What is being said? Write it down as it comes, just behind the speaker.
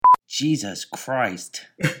Jesus Christ.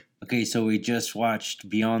 Okay, so we just watched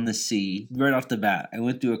Beyond the Sea. Right off the bat, I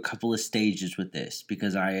went through a couple of stages with this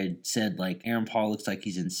because I had said, like, Aaron Paul looks like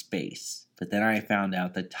he's in space. But then I found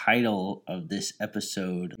out the title of this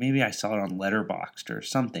episode, maybe I saw it on Letterboxd or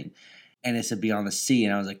something, and it said Beyond the Sea,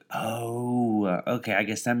 and I was like, oh, okay, I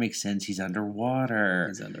guess that makes sense. He's underwater.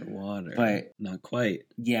 He's underwater. But not quite.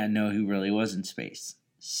 Yeah, no, he really was in space.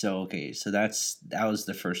 So, okay, so that was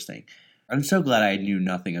the first thing. I'm so glad I knew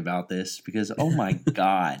nothing about this because, oh my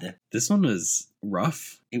God. This one was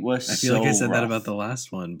rough. It was I feel so like I said rough. that about the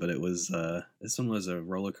last one, but it was, this one was a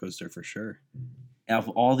roller coaster for sure. Out of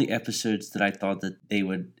all the episodes that I thought that they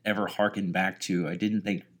would ever harken back to, I didn't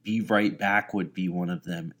think Be Right Back would be one of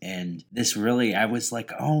them. And this really, I was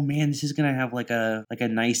like, oh man, this is going to have like a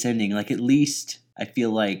nice ending. Like at least I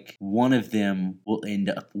feel like one of them will end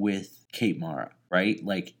up with Kate Mara, right?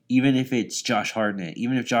 Like even if it's Josh Hartnett,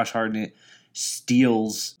 even if Josh Hartnett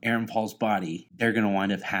steals Aaron Paul's body, they're going to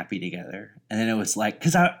wind up happy together. And then it was like,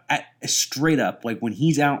 because I straight up, like when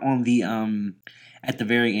he's out on the, at the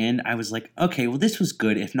very end, I was like, okay, well, this was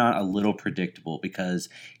good, if not a little predictable, because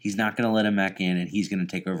he's not going to let him back in and he's going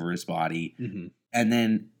to take over his body. Mm-hmm. And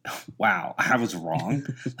then, wow, I was wrong.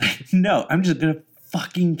 Like, no, I'm just going to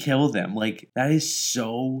fucking kill them. Like, that is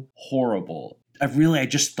so horrible. I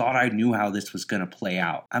just thought I knew how this was going to play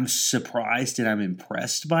out. I'm surprised and I'm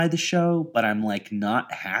impressed by the show, but I'm like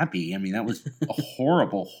not happy. I mean, that was a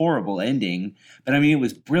horrible, horrible ending. But I mean, it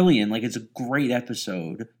was brilliant. Like, it's a great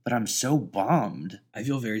episode, but I'm so bummed. I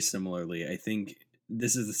feel very similarly. I think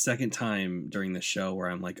this is the second time during the show where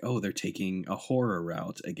I'm like, oh, they're taking a horror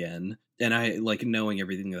route again. And I, like, knowing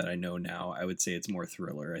everything that I know now, I would say it's more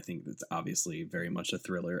thriller. I think that's obviously very much a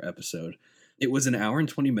thriller episode. It was an hour and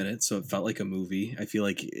 20 minutes, so it felt like a movie. I feel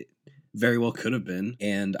like it very well could have been.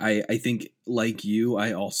 And I think, like you,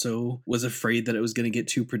 I also was afraid that it was going to get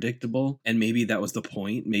too predictable. And maybe that was the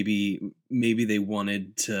point. Maybe they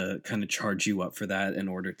wanted to kind of charge you up for that in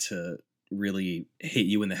order to really hit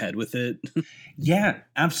you in the head with it. Yeah,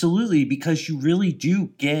 absolutely. Because you really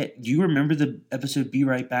do you remember the episode Be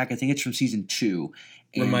Right Back? I think it's from season 2.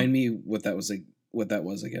 Remind me what that was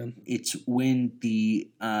was again. It's when the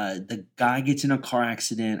guy gets in a car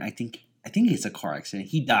accident. I think it's a car accident.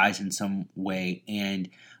 He dies in some way, and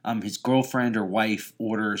his girlfriend or wife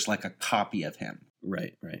orders like a copy of him.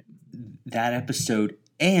 Right. That episode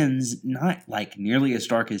ends not like nearly as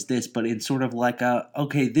dark as this, but in sort of like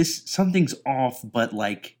something's off, but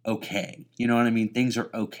like okay. You know what I mean? Things are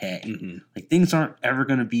okay. Mm-hmm. Like things aren't ever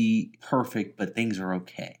going to be perfect, but things are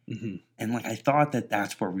okay. Mm-hmm. And like I thought that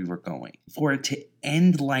that's where we were going. For it to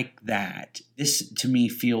end like that, this to me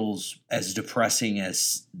feels as depressing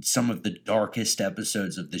as some of the darkest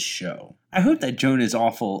episodes of this show. I hope that Joan is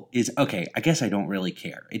Awful is okay. I guess I don't really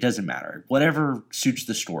care. It doesn't matter. Whatever suits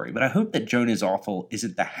the story. But I hope that Joan is Awful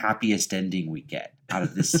isn't the happiest ending we get out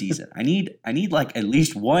of this season. I need like at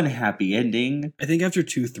least one happy ending. I think after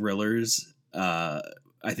 2 thrillers, I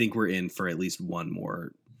think we're in for at least one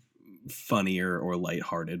more funnier or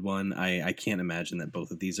lighthearted one. I can't imagine that both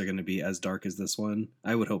of these are going to be as dark as this one.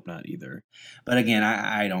 I would hope not either. But again,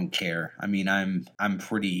 I don't care. I mean, I'm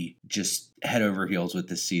pretty just head over heels with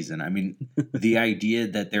this season. I mean, the idea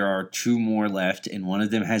that there are 2 more left and one of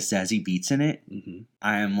them has Zazie Beetz in it, mm-hmm.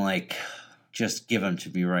 I am like, just give them to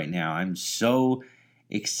me right now. I'm so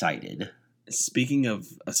excited. Speaking of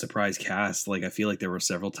a surprise cast, like I feel like there were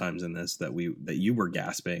several times in this that you were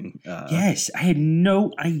gasping. Yes, I had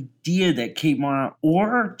no idea that Kate Mara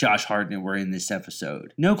or Josh Hartnett were in this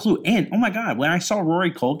episode. No clue. And oh my God, when I saw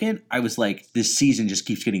Rory Culkin, I was like, this season just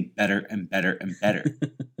keeps getting better and better and better.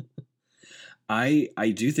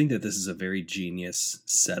 I do think that this is a very genius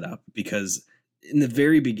setup because in the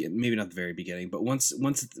very beginning, maybe not the very beginning, but once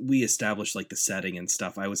we established like the setting and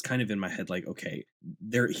stuff, I was kind of in my head like, okay,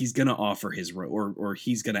 he's gonna offer his or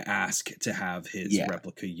he's gonna ask to have his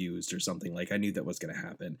replica used or something. Like I knew that was gonna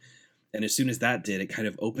happen, and as soon as that did, it kind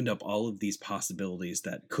of opened up all of these possibilities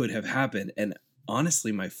that could have happened. And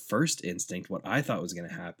honestly, my first instinct, what I thought was going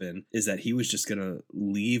to happen, is that he was just going to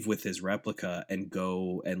leave with his replica and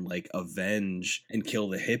go and like avenge and kill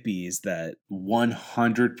the hippies. That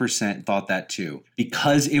 100% thought that too.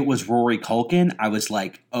 Because it was Rory Culkin, I was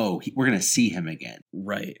like, oh, we're going to see him again.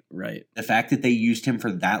 Right. The fact that they used him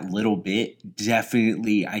for that little bit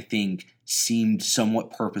definitely, I think, seemed somewhat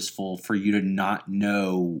purposeful for you to not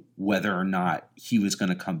know whether or not he was going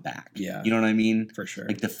to come back. Yeah. You know what I mean? For sure.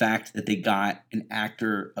 Like the fact that they got an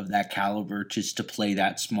actor of that caliber just to play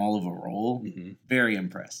that small of a role, very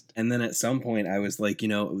impressed. And then at some point I was like,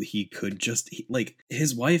 he could just, like,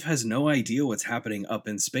 his wife has no idea what's happening up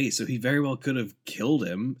in space. So he very well could have killed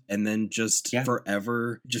him and then just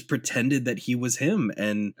forever just pretended that he was him.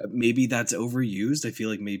 And maybe that's overused. I feel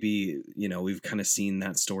like maybe, we've kind of seen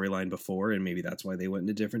that storyline before and maybe that's why they went in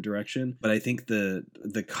a different direction. But I think the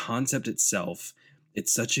concept itself,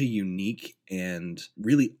 it's such a unique and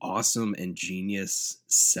really awesome and genius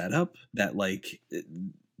setup that like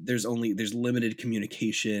there's limited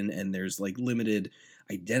communication and there's like limited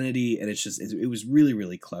identity, and it was really,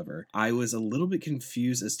 really clever. I was a little bit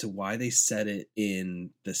confused as to why they set it in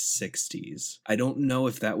the 60s. I don't know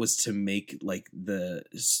if that was to make like the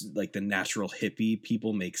natural hippie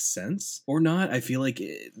people make sense or not. I feel like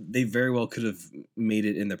they very well could have made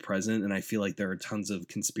it in the present, and I feel like there are tons of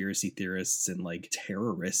conspiracy theorists and like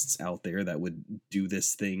terrorists out there that would do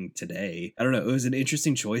this thing today. I don't know. It was an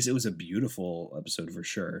interesting choice. It was a beautiful episode for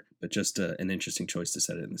sure, but just an interesting choice to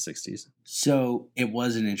set it in the 60s. So it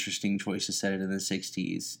was an interesting choice to set it in the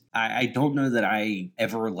 60s. I don't know that I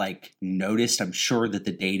ever like noticed. I'm sure that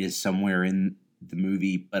the date is somewhere in the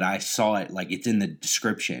movie, but I saw it like it's in the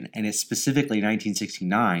description, and it's specifically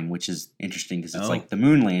 1969, which is interesting because it's like the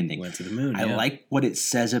moon landing. Went to the moon. I like what it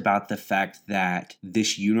says about the fact that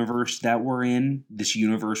this universe that we're in, this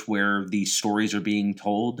universe where these stories are being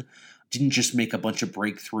told, didn't just make a bunch of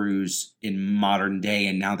breakthroughs in modern day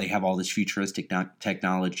and now they have all this futuristic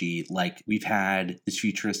technology. Like we've had this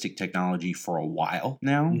futuristic technology for a while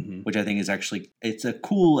now, which I think is actually, it's a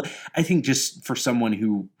cool, I think just for someone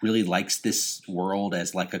who really likes this world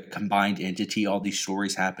as like a combined entity, all these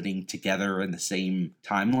stories happening together in the same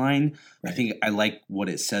timeline. Right. I think I like what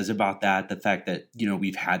it says about that. The fact that,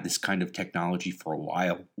 we've had this kind of technology for a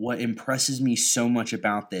while. What impresses me so much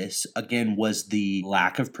about this, again, was the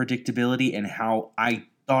lack of predictability and how I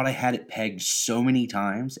thought I had it pegged so many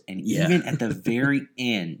times. And even at the very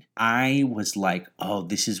end, I was like, oh,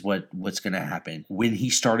 this is what's going to happen. When he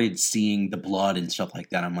started seeing the blood and stuff like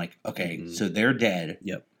that, I'm like, okay, so they're dead.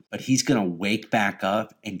 Yep. But he's going to wake back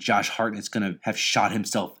up and Josh Hartnett's going to have shot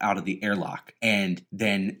himself out of the airlock. And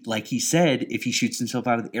then, like he said, if he shoots himself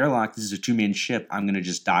out of the airlock, this is a 2-man ship. I'm going to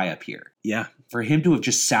just die up here. Yeah. For him to have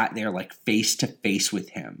just sat there like face to face with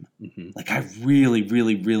him. Like I really,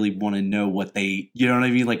 really, really want to know what they,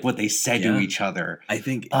 like what they said to each other. I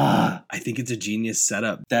think it's a genius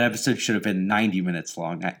setup. That episode should have been 90 minutes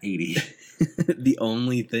long, not 80. The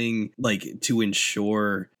only thing like to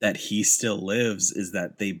ensure that he still lives is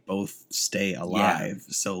that they both stay alive.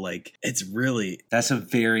 Yeah. So like it's really, that's a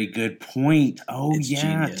very good point. Oh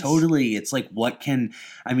yeah, genius. Totally. It's like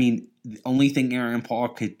the only thing Aaron Paul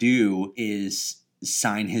could do is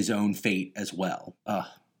sign his own fate as well.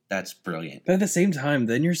 That's brilliant. But at the same time,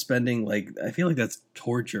 then you're spending I feel like that's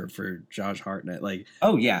torture for Josh Hartnett. Like,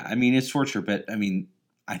 oh yeah, it's torture, but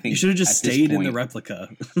I think you should have just stayed in the replica.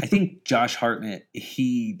 I think Josh Hartnett,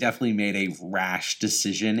 he definitely made a rash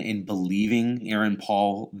decision in believing Aaron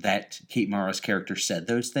Paul that Kate Mara's character said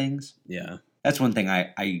those things. Yeah. That's one thing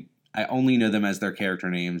I only know them as their character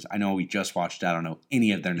names. I know we just watched it. I don't know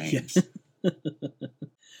any of their names. Yeah.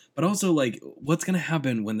 But also, what's going to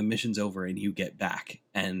happen when the mission's over and you get back?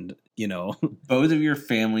 And, both of your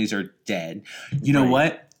families are dead. You know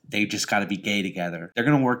what? They've just got to be gay together. They're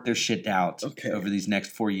going to work their shit out over these next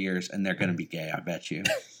 4 years, and they're going to be gay, I bet you.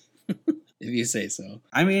 If you say so.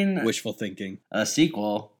 Wishful thinking. A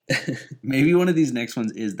sequel. Maybe one of these next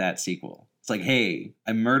ones is that sequel. It's like, hey,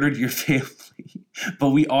 I murdered your family, but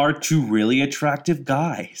we are 2 really attractive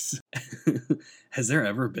guys. Has there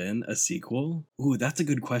ever been a sequel? Ooh, that's a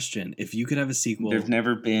good question. If you could have a sequel. There've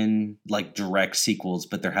never been direct sequels,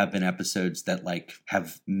 but there have been episodes that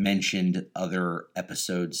have mentioned other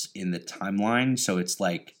episodes in the timeline. So it's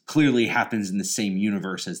clearly happens in the same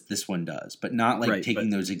universe as this one does, but not taking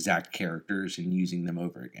those exact characters and using them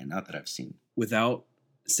over again. Not that I've seen. Without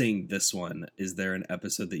saying this one, is there an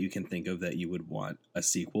episode that you can think of that you would want a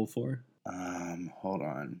sequel for? Hold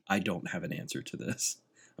on. I don't have an answer to this.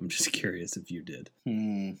 I'm just curious if you did.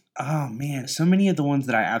 Oh, man. So many of the ones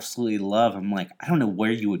that I absolutely love, I'm like, I don't know where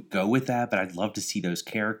you would go with that, but I'd love to see those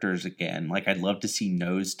characters again. I'd love to see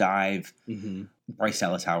Nosedive, Bryce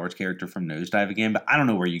Dallas Howard's character from Nosedive again, but I don't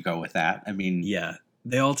know where you go with that. Yeah.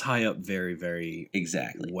 They all tie up very, very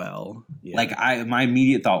exactly well. Yeah. My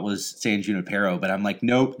immediate thought was San Junipero, but I'm like,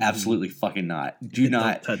 nope, absolutely fucking not. Do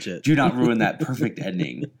not touch it. Do not ruin that perfect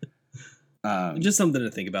ending. Just something to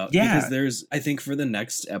think about. Yeah. Because I think for the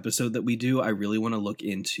next episode that we do, I really want to look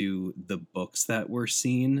into the books that were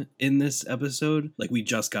seen in this episode. Like, we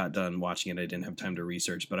just got done watching it. I didn't have time to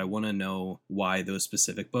research, but I want to know why those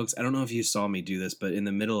specific books. I don't know if you saw me do this, but in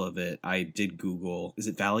the middle of it, I did Google, is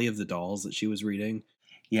it Valley of the Dolls that she was reading?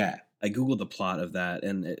 Yeah. I Googled the plot of that,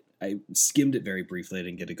 and I skimmed it very briefly. I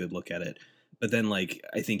didn't get a good look at it. But then, like,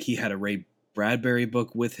 I think he had a Ray Bradbury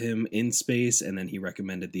book with him in space, and then he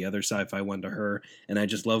recommended the other sci-fi one to her, and I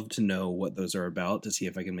just love to know what those are about to see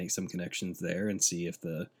if I can make some connections there and see if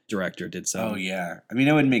the director did some. Oh yeah, I mean,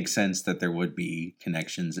 it would make sense that there would be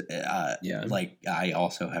connections. Yeah. Like, I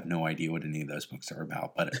also have no idea what any of those books are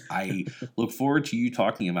about, but I look forward to you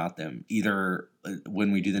talking about them either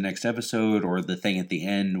when we do the next episode or the thing at the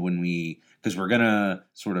end when because we're gonna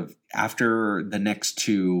sort of, after the next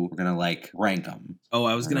two, we're gonna like rank them. Oh,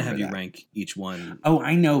 I was gonna have you that. rank each one. Oh,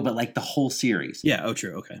 I know, but like the whole series. Yeah. Oh,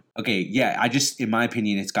 true. Okay. Okay. Yeah. In my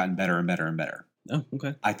opinion, it's gotten better and better and better. Oh,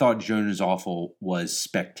 okay. I thought Joan is Awful was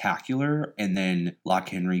spectacular, and then Lock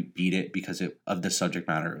Henry beat it because of the subject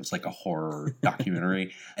matter. It was like a horror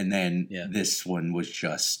documentary, and then this one was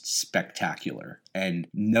just spectacular. And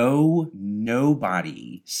nobody's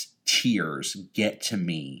tears get to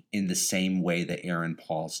me in the same way that Aaron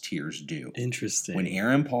Paul's tears do. Interesting. When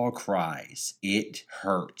Aaron Paul cries, it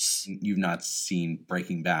hurts. You've not seen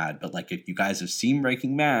Breaking Bad, but like, if you guys have seen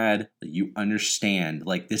Breaking Bad, you understand,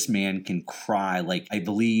 like, this man can cry. Like, I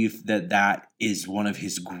believe that is one of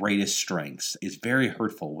his greatest strengths. It's very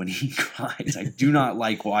hurtful when he cries. I do not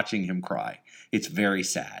like watching him cry. It's very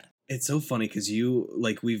sad. It's so funny because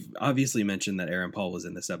we've obviously mentioned that Aaron Paul was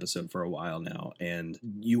in this episode for a while now, and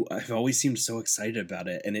I've always seemed so excited about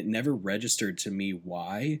it, and it never registered to me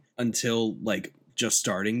why until like just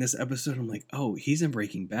starting this episode. I'm like, oh, he's in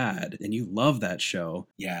Breaking Bad, and you love that show.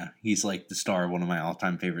 Yeah, he's like the star of one of my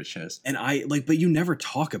all-time favorite shows. And but you never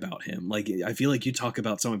talk about him. Like, I feel like you talk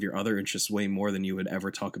about some of your other interests way more than you would ever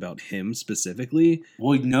talk about him specifically.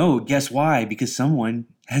 Well, no, guess why? Because someone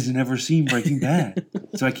hasn't ever seen Breaking Bad.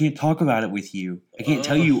 So I can't talk about it with you. I can't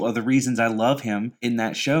tell you all the reasons I love him in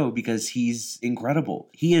that show because he's incredible.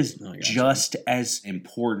 He is just as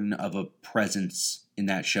important of a presence in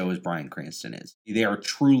that show as Bryan Cranston is. They are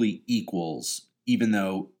truly equals, even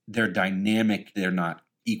though they're dynamic. They're not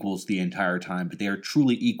equals the entire time, but they are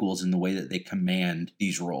truly equals in the way that they command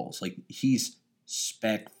these roles. Like, he's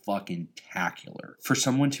spec-fucking-tacular. For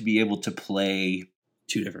someone to be able to play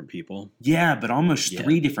two different people. Yeah, but almost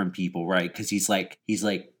three different people, right? Because he's like, is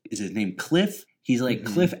his name Cliff? He's like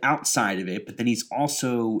Cliff outside of it, but then he's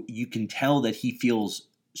also, you can tell that he feels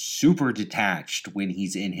super detached when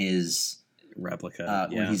he's in his replica.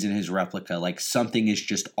 When he's in his replica, like something is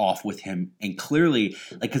just off with him, and clearly,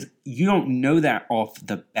 like, because you don't know that off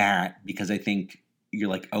the bat, because I think you're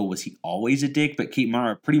like, oh, was he always a dick? But Kate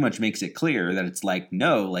Mara pretty much makes it clear that it's like,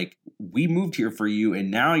 no, like, we moved here for you,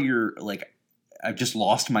 and now you're like, I've just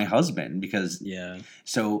lost my husband because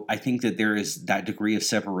So I think that there is that degree of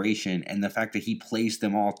separation, and the fact that he plays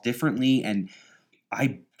them all differently. And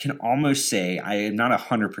I can almost say, I am not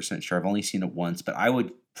 100% sure, I've only seen it once, but I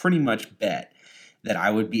would pretty much bet that I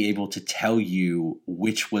would be able to tell you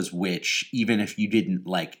which was which, even if you didn't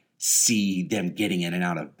like see them getting in and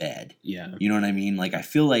out of bed. Yeah. You know what I mean? Like, I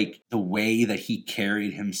feel like the way that he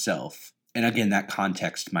carried himself, and again, that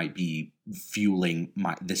context might be fueling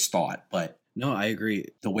this thought, but no, I agree.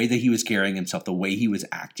 The way that he was carrying himself, the way he was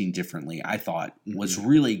acting differently, I thought was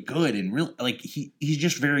really good, and really, like, he's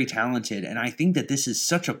just very talented. And I think that this is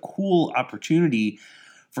such a cool opportunity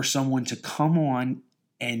for someone to come on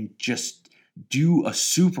and just do a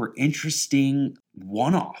super interesting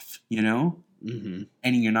one-off, you know? Mm-hmm.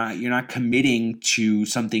 And you're not committing to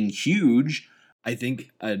something huge. I think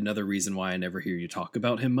another reason why I never hear you talk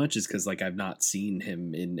about him much is because, like, I've not seen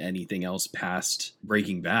him in anything else past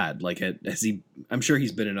Breaking Bad. Like, I'm sure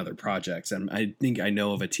he's been in other projects, and I think I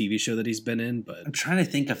know of a TV show that he's been in, but I'm trying to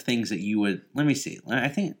think of things that you would, let me see. I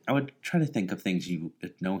think I would try to think of things you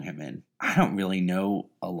would know him in. I don't really know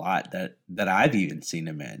a lot that I've even seen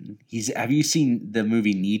him in. Have you seen the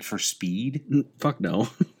movie Need for Speed? Fuck no.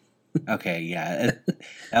 Okay, yeah.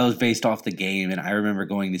 That was based off the game, and I remember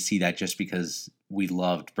going to see that just because we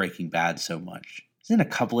loved Breaking Bad so much. He's in a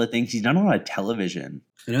couple of things. He's done a lot of television.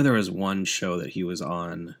 I know there was one show that he was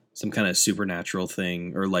on, some kind of supernatural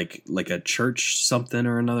thing, or like a church something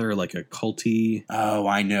or another, like a culty. Oh,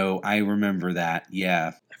 I know. I remember that.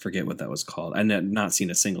 Yeah. I forget what that was called. I've not seen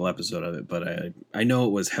a single episode of it, but I know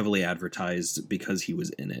it was heavily advertised because he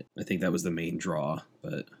was in it. I think that was the main draw,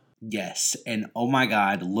 but... Yes, and oh my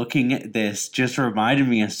God, looking at this just reminded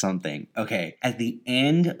me of something. Okay, at the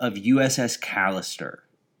end of USS Callister,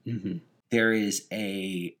 there is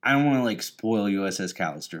I don't want to like spoil USS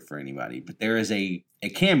Callister for anybody, but there is a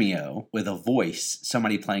cameo with a voice,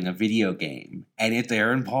 somebody playing a video game, and it's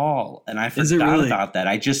Aaron Paul. And I Is it forgot really? about that.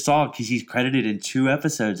 I just saw because he's credited in 2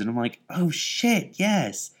 episodes, and I'm like, oh shit,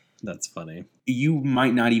 yes. That's funny. You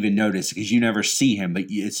might not even notice because you never see him, but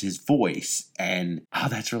it's his voice. And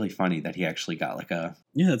that's really funny that he actually got like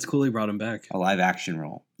Yeah, that's cool. He brought him back. a live action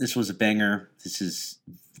role. This was a banger. This is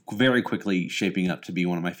very quickly shaping up to be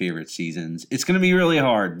one of my favorite seasons. It's going to be really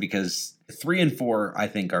hard because 3 and 4 I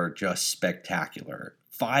think are just spectacular.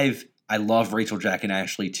 5, I love Rachel, Jack, and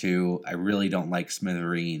Ashley too. I really don't like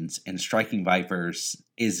Smithereens, and Striking Vipers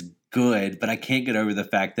is good, but I can't get over the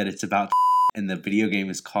fact that it's about and the video game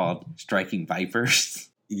is called Striking Vipers.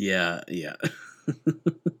 Yeah.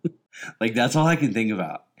 Like that's all I can think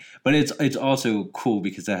about. But it's also cool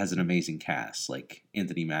because it has an amazing cast, like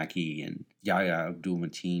Anthony Mackie and Yahya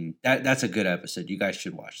Abdul-Mateen. That's a good episode. You guys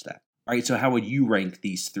should watch that. All right, so how would you rank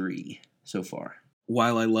these 3 so far?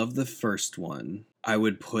 While I love the first one, I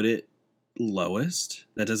would put it lowest.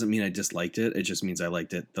 That doesn't mean I disliked it. It just means I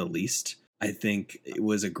liked it the least. I think it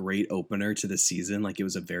was a great opener to the season. Like, it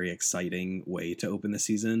was a very exciting way to open the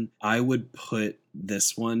season. I would put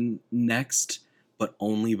this one next, but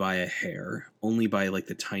only by a hair. Only by, like,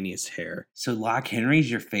 the tiniest hair. So Lock Henry's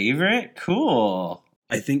your favorite? Cool.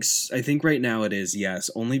 I think right now it is, yes,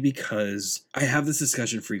 only because I have this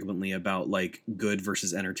discussion frequently about, like, good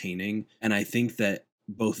versus entertaining, and I think that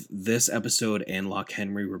both this episode and Lock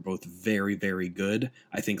Henry were both very, very good.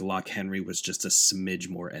 I think Lock Henry was just a smidge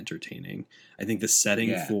more entertaining. I think the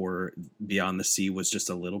setting for Beyond the Sea was just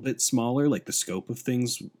a little bit smaller. Like, the scope of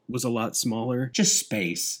things was a lot smaller. Just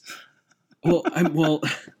space. Well,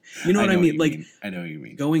 you know what I mean? Like, I know what you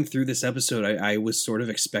mean. Going through this episode, I was sort of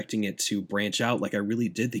expecting it to branch out. Like, I really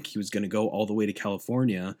did think he was going to go all the way to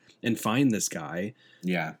California and find this guy.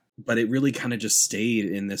 Yeah. But it really kind of just stayed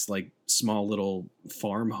in this, like, small little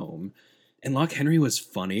farm home. And Lock Henry was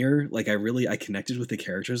funnier. Like, I connected with the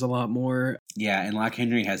characters a lot more. Yeah, and Lock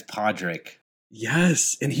Henry has Podrick.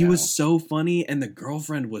 Yes, and he was so funny. And the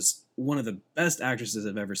girlfriend was one of the best actresses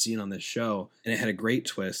I've ever seen on this show. And it had a great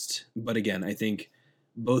twist. But again, I think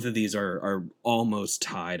both of these are almost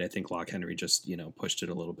tied. I think Lock Henry just, pushed it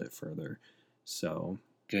a little bit further. So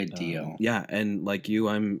good deal. Yeah, and like you,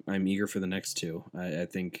 I'm eager for the next 2.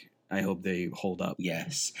 I hope they hold up.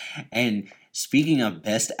 Yes. And speaking of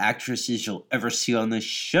best actresses you'll ever see on the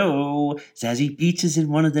show, Zazie Beetz is in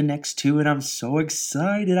one of the next 2, and I'm so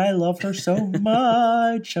excited. I love her so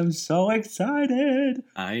much. I'm so excited.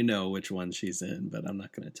 I know which one she's in, but I'm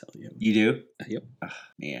not going to tell you. You do? Yep. Oh,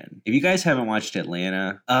 man. If you guys haven't watched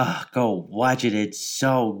Atlanta, go watch it. It's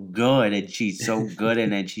so good, and she's so good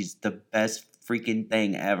in it. She's the best freaking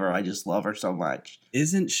thing ever. I just love her so much.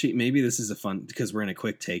 Isn't she? Maybe this is a fun, because we're in a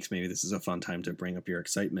quick takes. Maybe this is a fun time to bring up your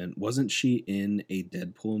excitement. Wasn't she in a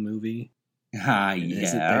Deadpool movie? Yeah.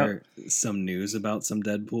 Isn't there some news about some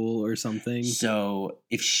Deadpool or something? So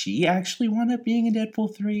if she actually wound up being in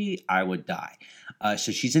Deadpool 3, I would die.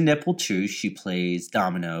 So she's in Deadpool 2. She plays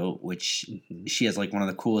Domino, which she has like one of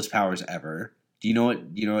the coolest powers ever. Do you know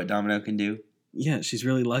what Domino can do? Yeah, she's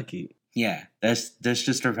really lucky. Yeah, that's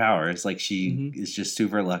just her power. It's like she is just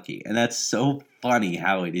super lucky. And that's so funny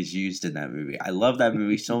how it is used in that movie. I love that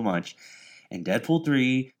movie so much. And Deadpool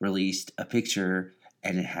 3 released a picture,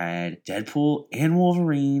 and it had Deadpool and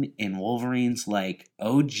Wolverine in Wolverine's like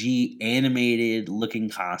OG animated looking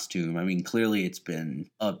costume. I mean, clearly it's been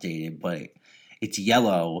updated, but it's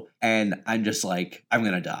yellow, and I'm just like, I'm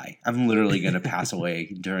going to die. I'm literally going to pass away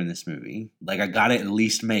during this movie. Like, I got to at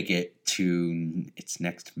least make it to, it's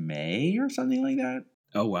next May or something like that.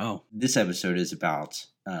 Oh, wow. This episode is about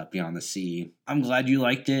Beyond the Sea. I'm glad you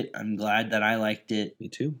liked it. I'm glad that I liked it. Me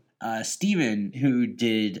too. Steven, who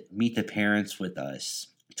did Meet the Parents with us,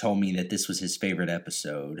 told me that this was his favorite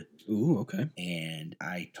episode. Ooh, okay. And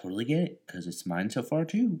I totally get it, because it's mine so far,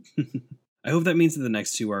 too. I hope that means that the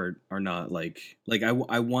next 2 are not like I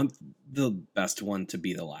want the best one to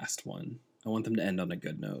be the last one. I want them to end on a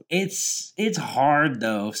good note. It's hard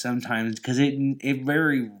though sometimes, because it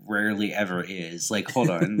very rarely ever is. Like, hold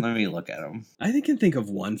on, let me look at them. I can think of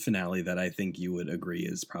one finale that I think you would agree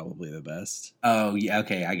is probably the best. Oh yeah,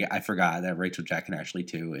 okay. I forgot that Rachel, Jack, and Ashley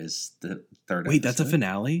 2 is the 3rd. Wait, that's a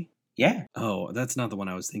finale? Yeah. Oh, that's not the one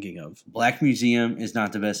I was thinking of. Black Museum is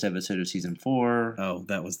not the best episode of season 4. Oh,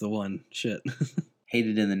 that was the one. Shit.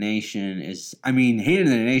 Hated in the Nation is, Hated in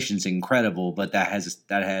the Nation's incredible, but that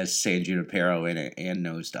has San Junipero in it and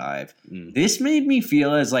Nosedive. This made me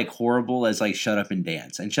feel as like horrible as like Shut Up and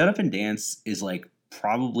Dance. And Shut Up and Dance is like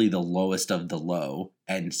probably the lowest of the low.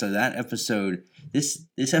 And so that episode, this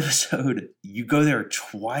episode, you go there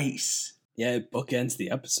twice. Yeah, it bookends the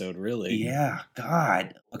episode, really. Yeah,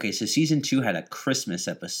 God. Okay, so season 2 had a Christmas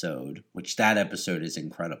episode, which that episode is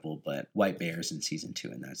incredible, but White Bear's in season 2,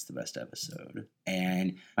 and that's the best episode.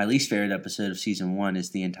 And my least favorite episode of season 1 is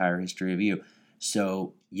The Entire History of You.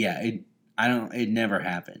 So, yeah, it never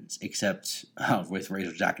happens, except with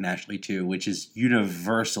Rachel, Jack, and Ashley 2, which is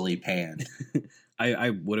universally panned. I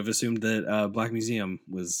would have assumed that Black Museum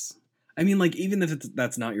was... I mean, like, even if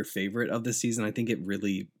that's not your favorite of the season, I think it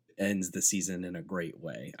really ends the season in a great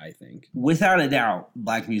way, I think. Without a doubt,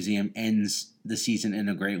 Black Museum ends the season in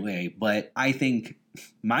a great way, but I think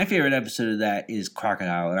my favorite episode of that is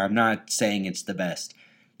Crocodile, and I'm not saying it's the best.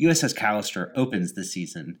 USS Callister opens the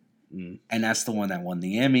season, and that's the one that won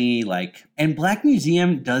the Emmy. And Black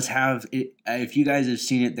Museum does have, if you guys have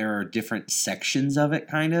seen it, there are different sections of it,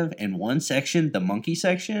 kind of, and one section, the monkey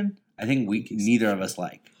section, I think neither of us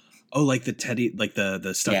like. Oh, like the teddy, like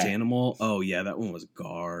the stuffed animal? Oh, yeah, that one was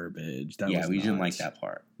garbage. We didn't like that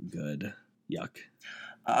part. Good. Yuck.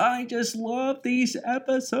 I just love these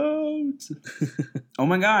episodes. Oh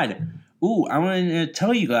my God. Ooh, I want to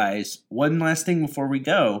tell you guys one last thing before we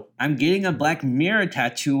go. I'm getting a Black Mirror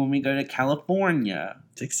tattoo when we go to California.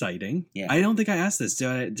 It's exciting. Yeah. I don't think I asked this.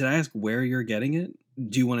 Did I ask where you're getting it?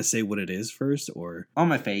 Do you want to say what it is first, or on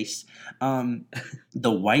my face? The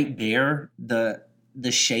white bear, the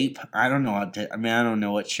shape, I don't know. I don't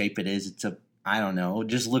know what shape it is. I don't know.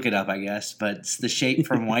 Just look it up, I guess. But it's the shape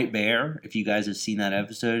from White Bear. If you guys have seen that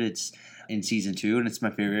episode, it's in season 2, and it's my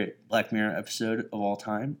favorite Black Mirror episode of all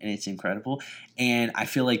time, and it's incredible. And I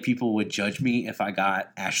feel like people would judge me if I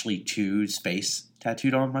got Ashley 2's face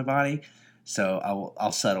tattooed on my body. So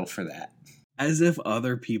I'll settle for that. As if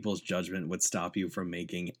other people's judgment would stop you from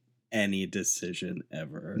making any decision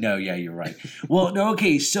ever. No, yeah, you're right. Well, no,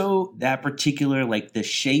 okay, so that particular, the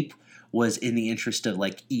shape was in the interest of,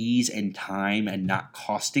 ease and time and not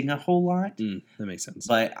costing a whole lot. That makes sense.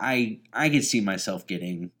 But I could see myself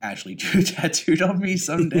getting Ashley 2 tattooed on me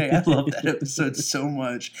someday. I love that episode so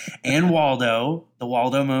much. And Waldo, the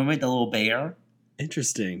Waldo moment, the little bear.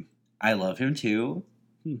 Interesting. I love him too.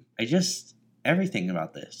 Everything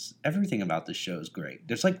about this show is great.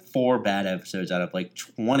 There's 4 bad episodes out of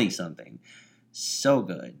 20 something. So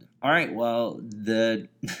good. All right, well, the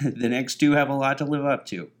next 2 have a lot to live up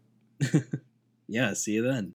to. Yeah, see you then.